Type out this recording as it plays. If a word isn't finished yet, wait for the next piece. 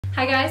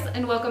Hi guys,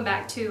 and welcome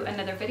back to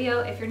another video.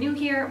 If you're new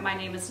here, my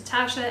name is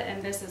Natasha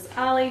and this is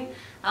oLLie.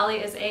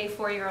 oLLie is a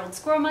 4-year-old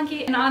squirrel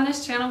monkey, and on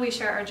this channel we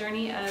share our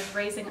journey of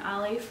raising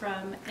oLLie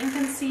from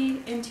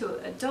infancy into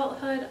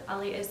adulthood.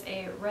 oLLie is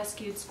a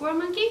rescued squirrel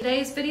monkey.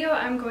 Today's video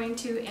I'm going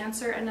to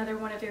answer another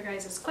one of your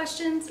guys'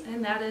 questions,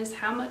 and that is,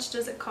 how much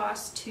does it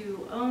cost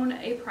to own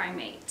a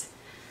primate?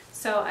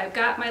 So I've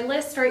got my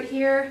list right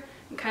here.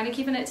 I'm kind of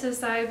keeping it to the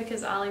side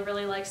because oLLie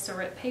really likes to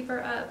rip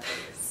paper up,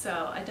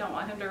 so I don't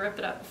want him to rip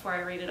it up before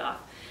I read it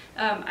off.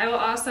 I will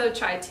also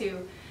try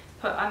to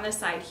put on the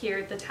side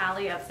here the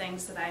tally of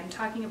things that I'm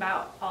talking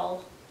about,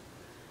 all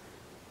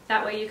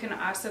that way you can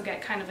also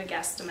get kind of a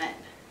guesstimate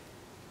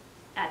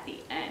at the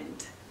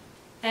end.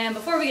 And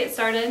before we get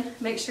started,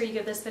 make sure you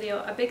give this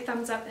video a big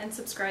thumbs up and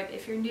subscribe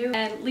if you're new,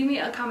 and leave me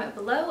a comment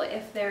below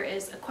if there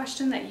is a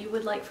question that you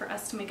would like for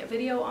us to make a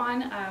video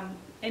on,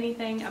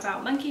 anything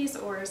about monkeys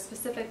or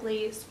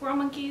specifically squirrel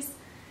monkeys.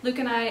 Luke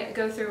and I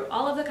go through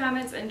all of the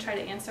comments and try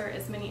to answer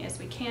as many as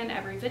we can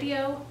every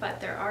video,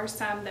 but there are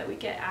some that we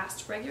get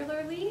asked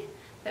regularly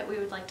that we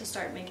would like to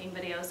start making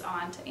videos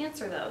on to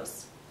answer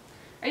those.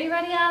 Are you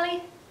ready,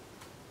 oLLie?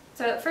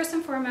 So first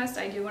and foremost,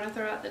 I do want to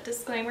throw out the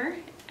disclaimer.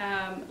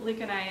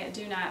 Luke and I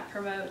do not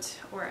promote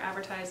or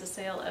advertise the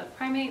sale of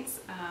primates.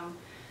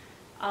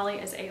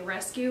 oLLie is a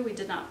rescue. We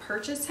did not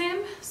purchase him,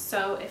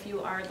 so if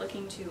you are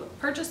looking to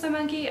purchase a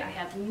monkey, I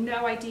have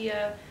no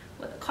idea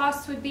what the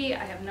cost would be.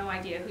 I have no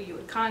idea who you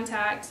would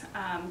contact.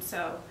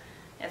 So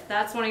if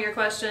that's one of your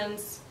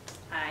questions,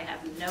 I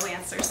have no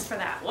answers for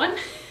that one.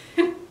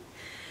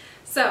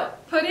 So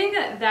putting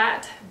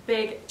that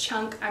big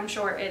chunk, I'm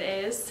sure it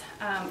is,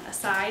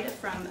 aside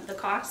from the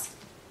cost,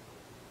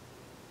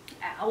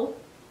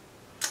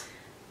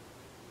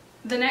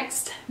 the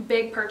next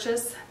big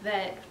purchase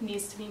that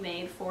needs to be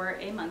made for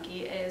a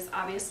monkey is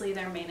obviously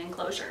their main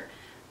enclosure.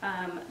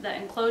 The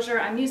enclosure,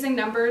 I'm using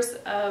numbers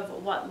of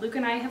what Luke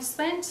and I have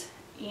spent,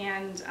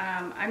 and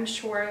I'm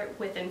sure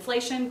with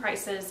inflation,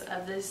 prices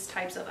of these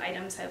types of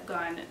items have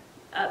gone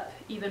up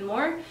even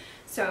more,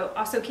 so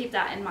also keep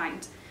that in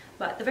mind.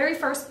 But the very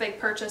first big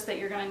purchase that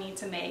you're going to need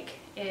to make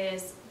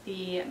is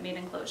the main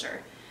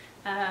enclosure.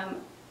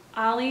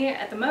 oLLie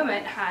at the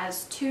moment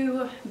has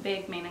two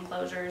big main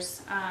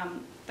enclosures.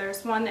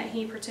 There's one that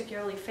he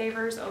particularly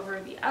favors over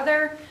the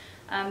other.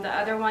 The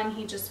other one,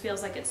 he just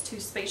feels like it's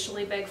too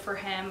spatially big for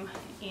him,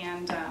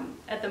 and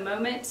at the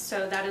moment,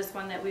 so that is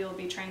one that we will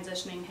be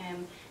transitioning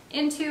him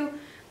into.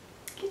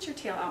 Get your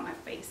tail out of my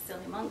face,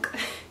 silly monk.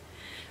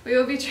 We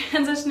will be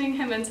transitioning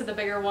him into the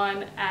bigger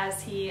one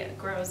as he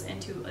grows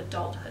into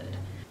adulthood.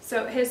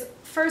 So his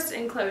first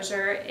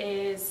enclosure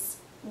is,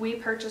 we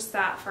purchased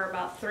that for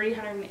about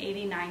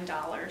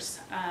 $389,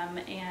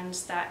 and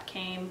that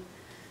came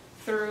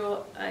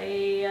through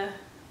a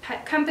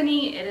pet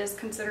company. It is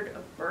considered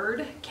a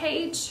bird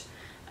cage,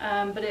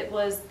 but it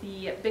was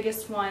the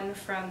biggest one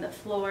from the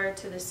floor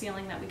to the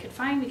ceiling that we could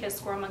find, because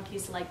squirrel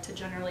monkeys like to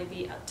generally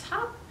be up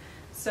top.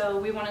 So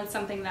we wanted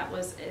something that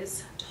was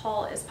as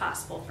tall as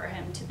possible for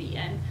him to be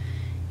in.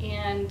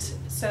 And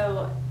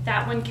so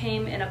that one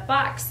came in a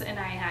box and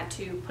I had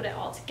to put it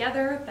all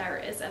together. There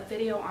is a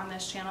video on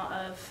this channel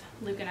of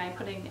Luke and I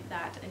putting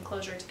that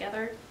enclosure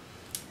together.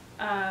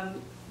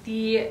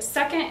 The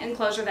second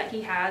enclosure that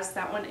he has,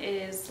 that one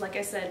is, like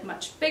I said,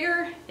 much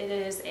bigger. It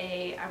is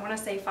a, I want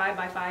to say 5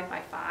 by 5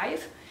 by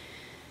 5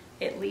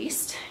 at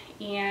least,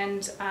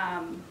 and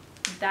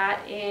that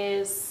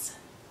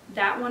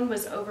one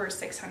was over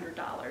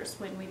 $600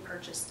 when we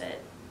purchased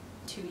it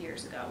 2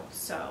 years ago.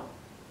 So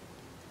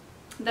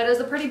that is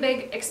a pretty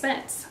big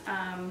expense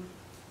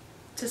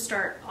to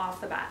start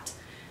off the bat.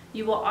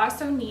 You will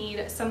also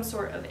need some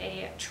sort of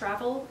a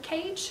travel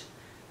cage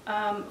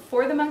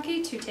for the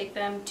monkey to take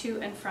them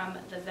to and from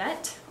the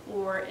vet,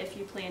 or if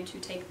you plan to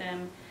take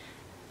them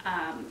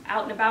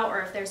out and about,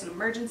 or if there's an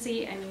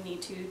emergency and you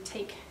need to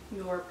take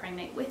your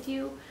primate with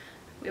you.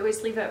 We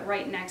always leave it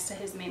right next to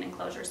his main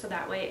enclosure, so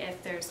that way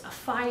if there's a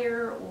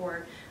fire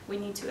or we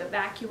need to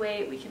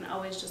evacuate, we can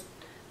always just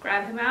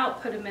grab him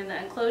out, put him in the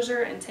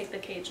enclosure, and take the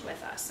cage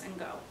with us and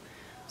go.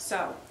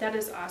 So that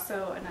is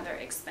also another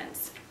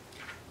expense.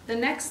 The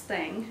next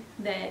thing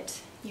that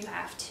you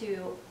have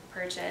to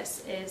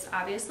purchase is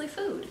obviously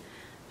food.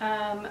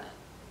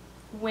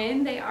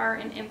 When they are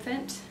an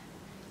infant,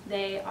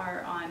 they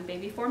are on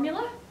baby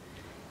formula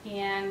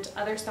and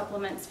other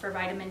supplements for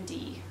vitamin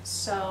D.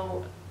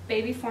 So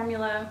baby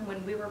formula,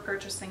 when we were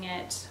purchasing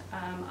it,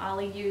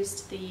 oLLie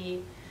used the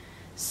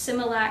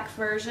Similac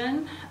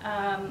version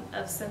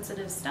of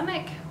Sensitive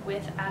Stomach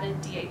with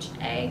added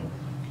DHA,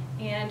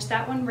 and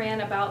that one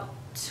ran about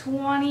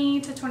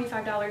 $20 to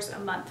 $25 a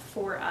month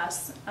for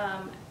us.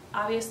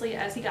 Obviously,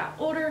 as he got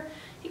older,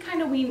 he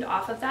kind of weaned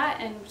off of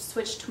that and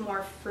switched to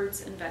more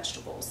fruits and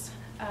vegetables.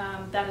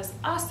 That is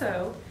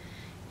also,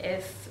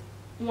 if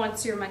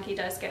once your monkey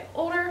does get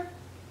older,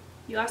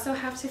 you also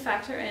have to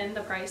factor in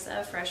the price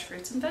of fresh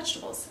fruits and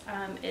vegetables.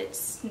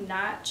 It's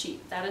not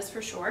cheap, that is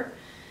for sure.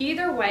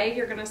 Either way,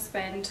 you're going to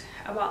spend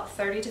about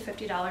 $30 to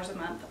 $50 a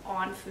month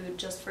on food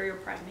just for your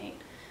primate.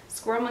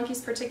 Squirrel monkeys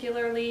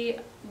particularly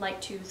like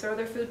to throw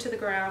their food to the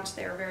ground.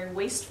 They are very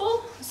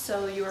wasteful,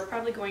 so you are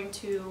probably going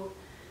to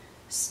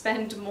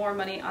spend more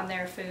money on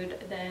their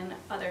food than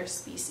other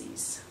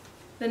species.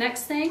 The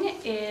next thing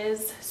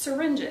is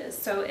syringes.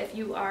 So if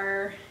you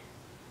are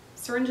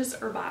syringes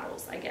or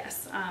bottles, I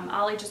guess.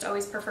 oLLie just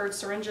always preferred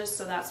syringes,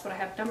 so that's what I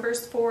have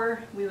numbers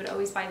for. We would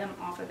always buy them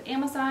off of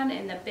Amazon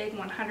in the big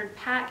 100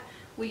 pack.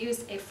 We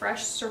use a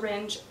fresh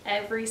syringe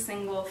every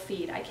single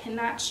feed. I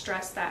cannot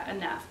stress that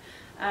enough.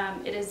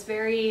 It is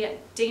very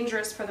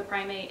dangerous for the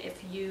primate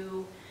if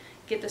you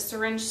get the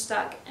syringe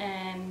stuck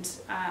and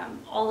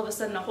all of a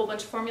sudden a whole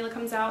bunch of formula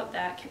comes out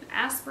that can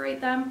aspirate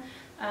them.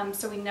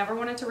 So we never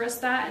wanted to risk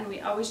that, and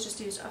we always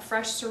just used a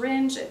fresh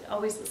syringe. It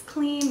always was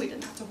clean. We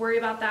didn't have to worry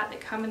about that. They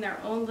come in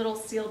their own little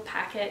sealed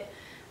packet.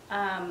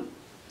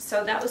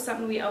 So that was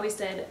something we always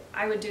did.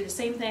 I would do the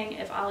same thing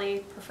if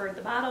oLLie preferred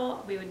the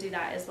bottle. We would do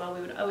that as well.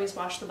 We would always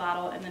wash the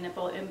bottle and the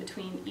nipple in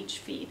between each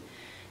feed.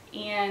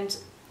 And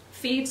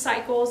feed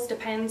cycles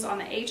depends on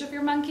the age of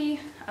your monkey.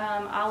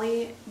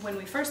 oLLie, when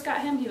we first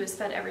got him, he was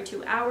fed every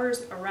 2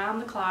 hours, around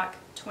the clock,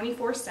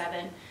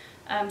 24/7.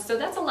 So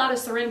that's a lot of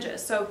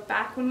syringes. So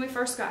back when we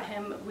first got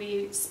him,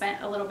 we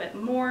spent a little bit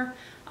more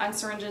on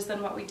syringes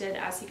than what we did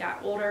as he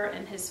got older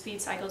and his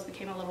feed cycles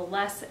became a little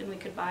less, and we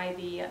could buy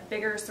the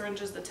bigger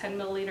syringes, the 10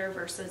 milliliter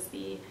versus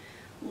the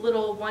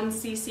little 1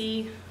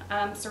 cc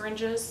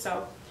syringes.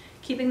 So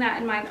keeping that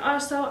in mind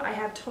also, I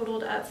have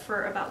totaled up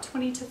for about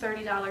 $20 to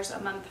 $30 a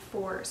month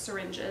for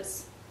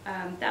syringes.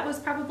 That was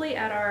probably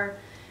at our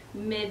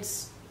mid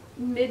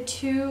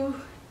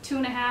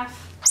 2.5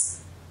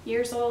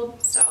 years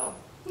old. So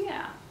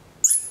yeah,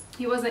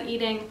 he wasn't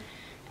eating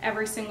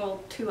every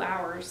single 2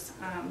 hours.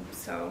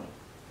 So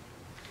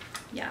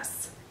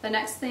yes. The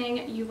next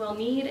thing you will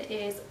need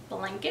is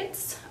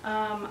blankets.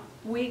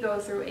 We go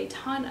through a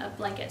ton of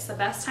blankets. The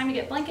best time to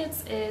get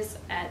blankets is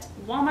at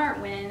Walmart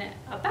when,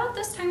 about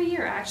this time of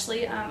year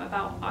actually,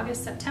 about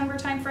August, September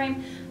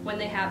timeframe, when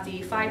they have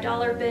the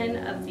 $5 bin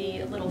of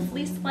the little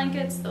fleece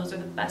blankets. Those are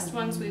the best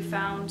ones we've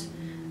found.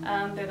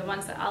 They're the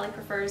ones that oLLie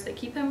prefers. They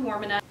keep him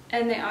warm enough,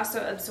 and they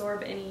also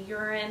absorb any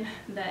urine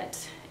that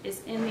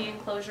is in the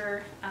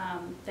enclosure.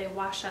 They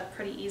wash up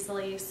pretty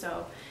easily,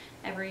 so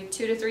every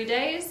 2 to 3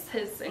 days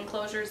his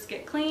enclosures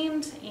get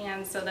cleaned,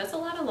 and so that's a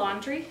lot of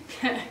laundry.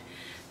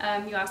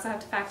 You also have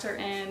to factor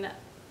in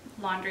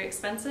laundry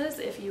expenses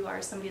if you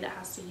are somebody that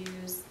has to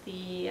use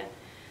the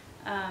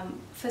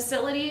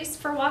facilities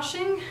for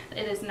washing.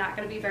 It is not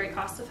going to be very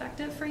cost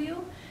effective for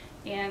you,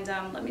 and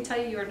let me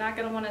tell you, you're not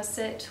going to want to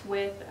sit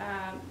with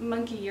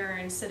monkey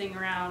urine sitting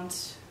around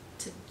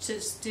to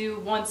just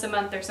do once a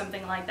month or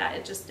something like that.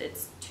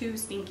 It's too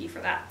stinky for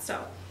that.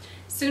 So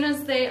as soon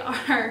as they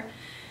are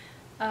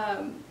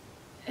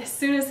as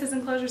soon as his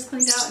enclosure is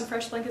cleaned out and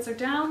fresh blankets are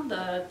down,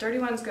 the dirty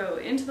ones go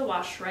into the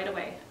wash right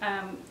away.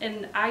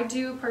 And I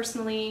do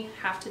personally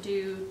have to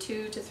do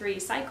 2 to 3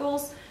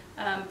 cycles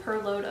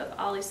per load of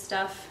oLLie's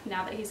stuff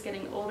now that he's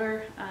getting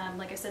older.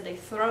 Like I said, they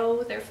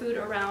throw their food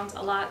around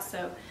a lot,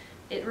 so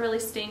it really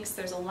stinks.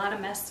 There's a lot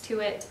of mess to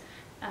it.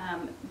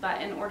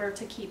 But in order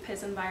to keep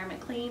his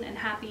environment clean and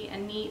happy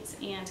and neat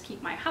and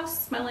keep my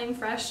house smelling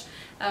fresh,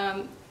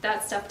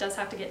 that stuff does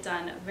have to get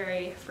done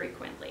very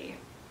frequently.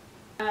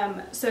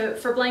 So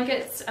for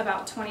blankets,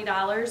 about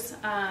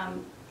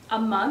 $20 a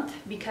month,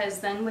 because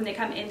then when they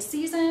come in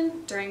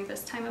season during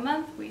this time of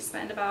month, we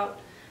spend about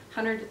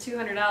 $100 to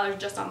 $200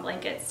 just on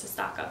blankets to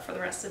stock up for the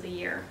rest of the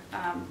year.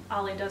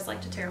 oLLie does like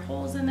to tear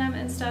holes in them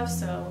and stuff,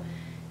 so,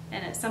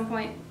 and at some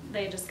point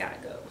they just gotta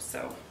go.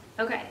 So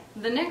okay,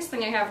 the next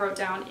thing I have wrote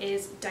down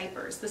is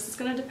diapers. This is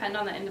going to depend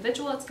on the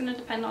individual. It's going to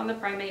depend on the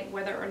primate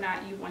whether or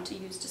not you want to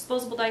use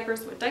disposable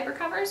diapers with diaper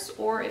covers,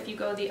 or if you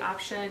go the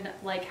option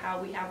like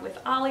how we have with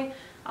oLLie.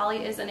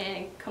 oLLie is in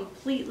a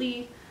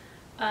completely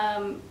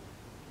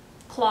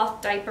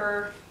cloth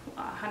diaper,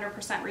 100%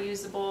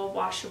 reusable,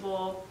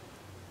 washable.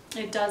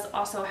 It does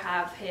also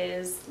have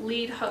his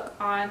lead hook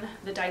on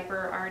the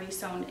diaper already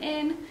sewn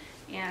in,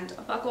 and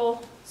a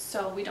buckle,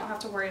 so we don't have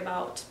to worry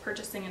about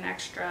purchasing an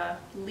extra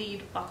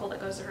lead buckle that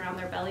goes around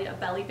their belly. A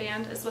belly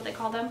band is what they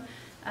call them,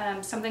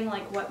 something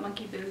like what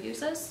Monkey Boo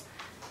uses.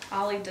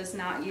 oLLie does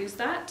not use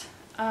that.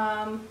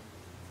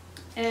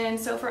 And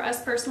so for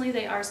us personally,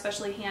 they are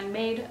specially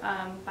handmade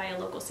by a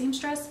local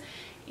seamstress,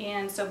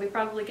 and so we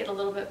probably get a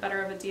little bit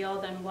better of a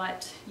deal than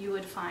what you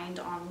would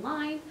find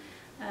online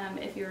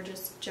if you're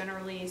just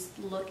generally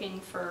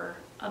looking for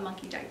a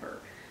monkey diaper.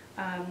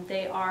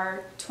 They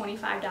are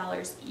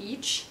 $25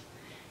 each,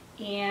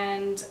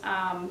 and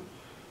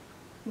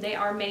they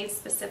are made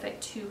specific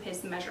to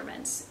his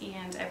measurements,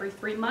 and every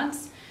 3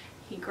 months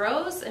he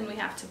grows and we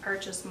have to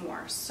purchase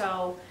more.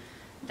 So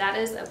that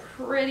is a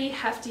pretty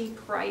hefty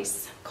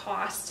price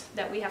cost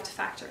that we have to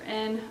factor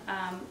in.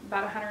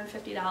 About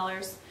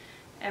 $150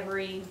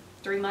 every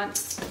 3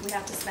 months we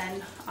have to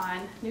spend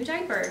on new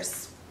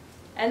diapers.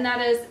 And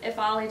that is if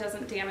oLLie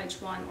doesn't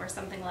damage one or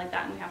something like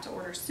that and we have to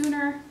order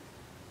sooner.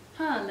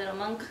 Huh, little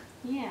monk.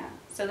 Yeah.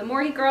 So the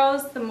more he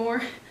grows, the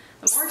more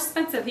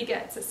expensive he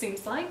gets, it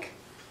seems like.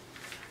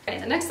 Okay,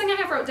 the next thing I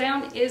have wrote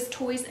down is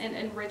toys and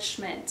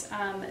enrichment.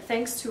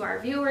 Thanks to our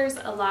viewers,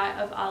 a lot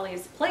of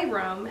oLLie's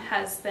playroom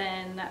has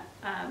been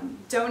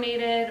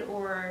donated,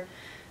 or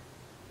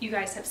you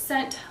guys have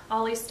sent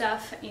oLLie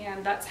stuff,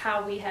 and that's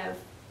how we have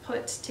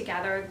put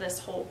together this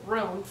whole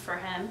room for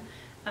him.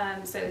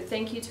 So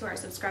thank you to our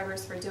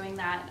subscribers for doing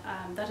that.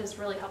 That has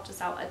really helped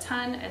us out a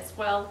ton as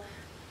well.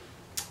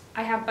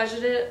 I have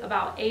budgeted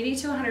about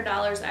 $80 to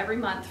 $100 every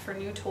month for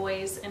new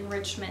toys,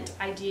 enrichment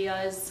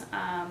ideas,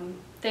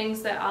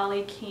 things that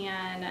oLLie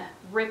can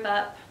rip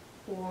up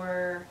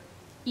or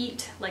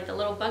eat, like the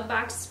little bug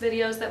box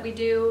videos that we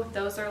do.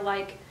 Those are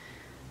like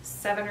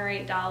 $7 or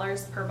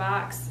 $8 per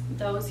box.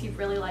 Those he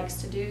really likes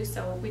to do,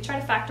 so we try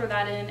to factor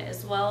that in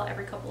as well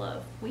every couple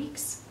of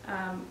weeks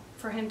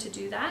for him to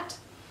do that.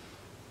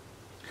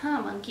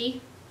 Huh,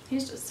 monkey?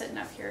 He's just sitting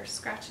up here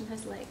scratching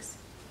his legs.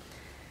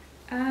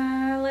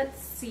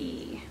 Let's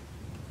see.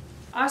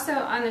 Also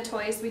on the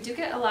toys, we do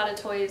get a lot of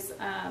toys.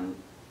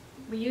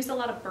 We use a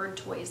lot of bird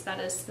toys that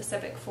is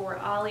specific for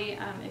oLLie.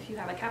 If you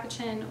have a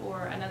capuchin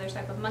or another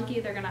type of monkey,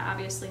 they're going to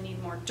obviously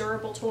need more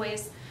durable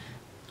toys.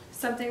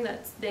 Something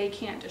that they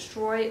can't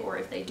destroy, or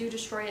if they do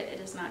destroy it, it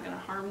is not going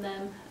to harm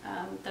them.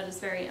 That is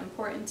very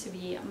important to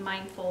be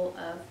mindful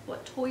of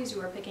what toys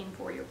you are picking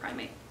for your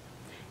primate.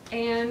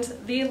 And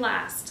the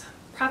last,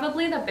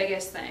 probably the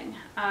biggest thing,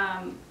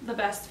 the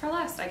best for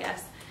last, I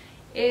guess,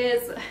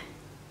 is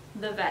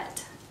the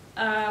vet.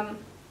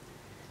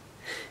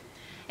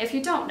 If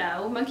you don't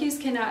know, monkeys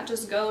cannot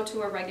just go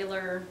to a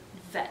regular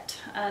vet.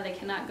 They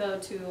cannot go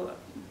to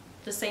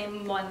the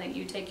same one that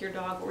you take your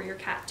dog or your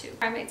cat to.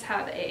 Primates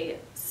have a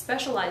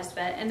specialized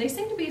vet, and they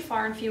seem to be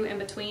far and few in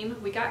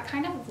between. We got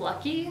kind of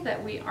lucky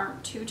that we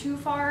aren't too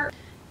far.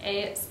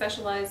 A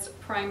specialized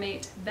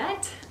primate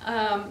vet.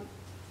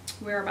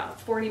 We're about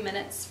 40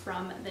 minutes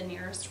from the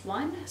nearest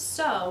one.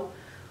 So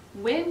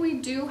when we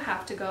do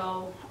have to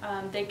go,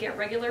 they get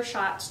regular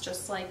shots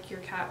just like your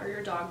cat or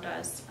your dog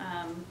does.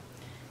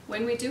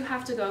 When we do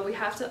have to go, we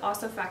have to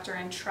also factor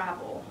in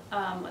travel.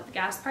 With the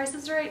gas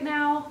prices right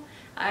now,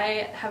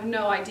 I have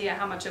no idea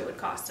how much it would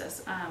cost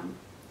us.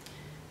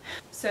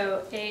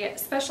 So a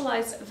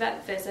specialized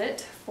vet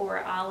visit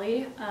for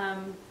oLLie,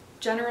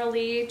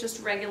 generally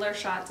just regular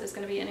shots, is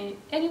going to be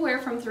anywhere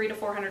from $300 to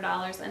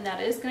 $400, and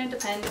that is going to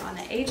depend on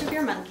the age of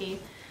your monkey,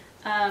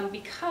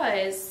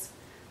 because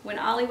when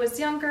oLLie was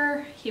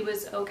younger, he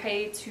was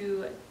okay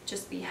to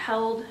just be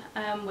held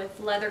with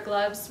leather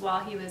gloves while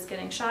he was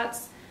getting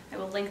shots. I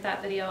will link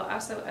that video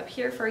also up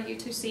here for you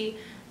to see,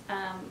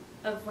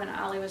 of when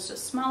oLLie was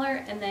just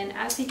smaller. And then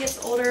as he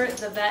gets older,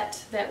 the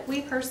vet that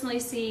we personally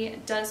see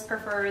does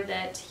prefer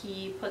that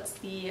he puts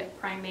the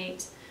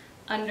primate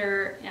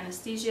under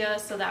anesthesia,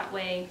 so that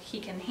way he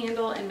can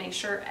handle and make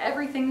sure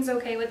everything's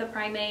okay with the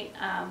primate.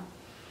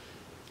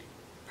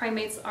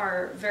 Primates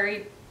are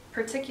very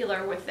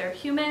particular with their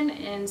human,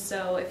 and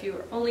so if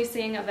you're only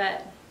seeing a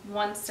vet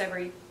once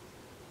every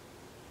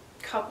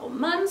couple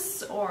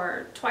months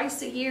or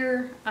twice a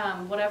year,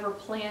 whatever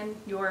plan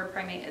your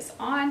primate is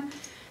on,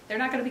 they're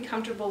not going to be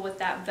comfortable with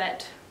that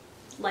vet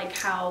like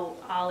how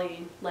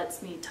oLLie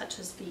lets me touch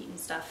his feet and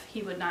stuff.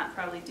 He would not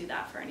probably do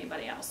that for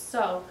anybody else.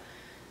 So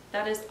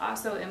that is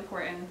also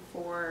important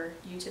for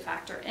you to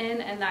factor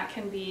in, and that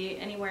can be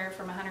anywhere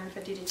from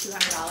 $150 to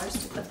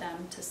 $200 to put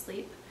them to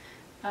sleep,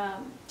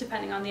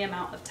 depending on the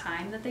amount of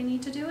time that they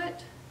need to do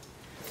it.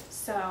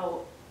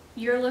 So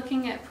you're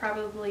looking at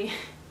probably,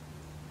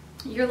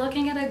 you're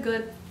looking at a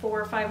good $400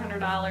 or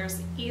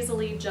 $500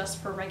 easily just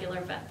for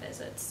regular vet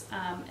visits.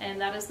 And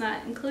that is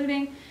not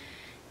including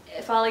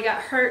if oLLie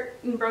got hurt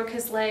and broke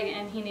his leg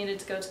and he needed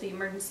to go to the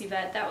emergency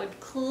vet. That would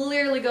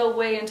clearly go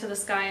way into the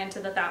sky, into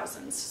the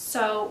thousands.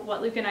 So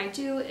what Luke and I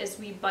do is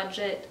we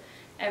budget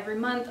every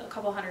month a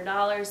couple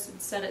 $100s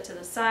and set it to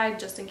the side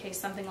just in case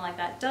something like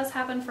that does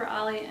happen for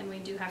oLLie and we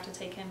do have to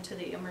take him to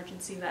the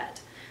emergency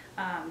vet.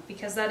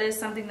 Because that is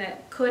something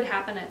that could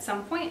happen at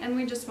some point, and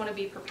we just want to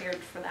be prepared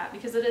for that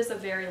because it is a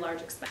very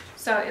large expense.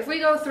 So if we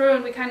go through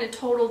and we kind of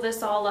total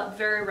this all up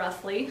very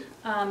roughly,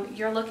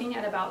 you're looking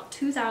at about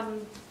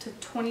 $2,000 to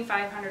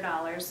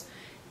 $2,500,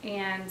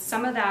 and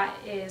some of that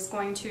is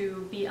going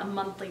to be a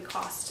monthly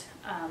cost,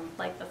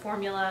 like the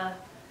formula,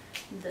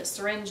 the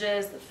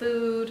syringes, the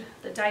food,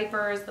 the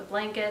diapers, the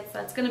blankets.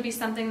 That's going to be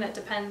something that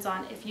depends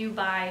on if you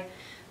buy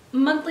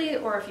monthly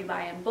or if you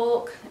buy in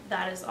bulk.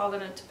 That is all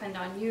going to depend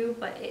on you,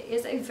 but it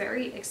is a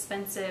very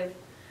expensive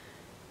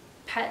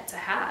pet to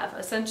have,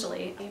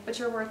 essentially. But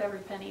you're worth every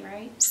penny,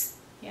 right?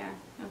 Yeah,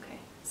 okay.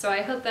 So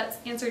I hope that's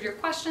answered your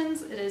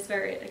questions. It is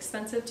very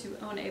expensive to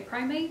own a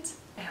primate.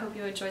 I hope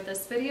you enjoyed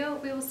this video.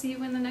 We will see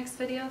you in the next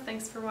video.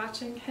 Thanks for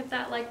watching. Hit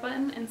that like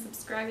button and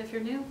subscribe if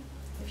you're new.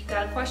 If you've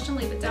got a question,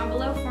 leave it down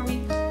below for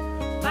me.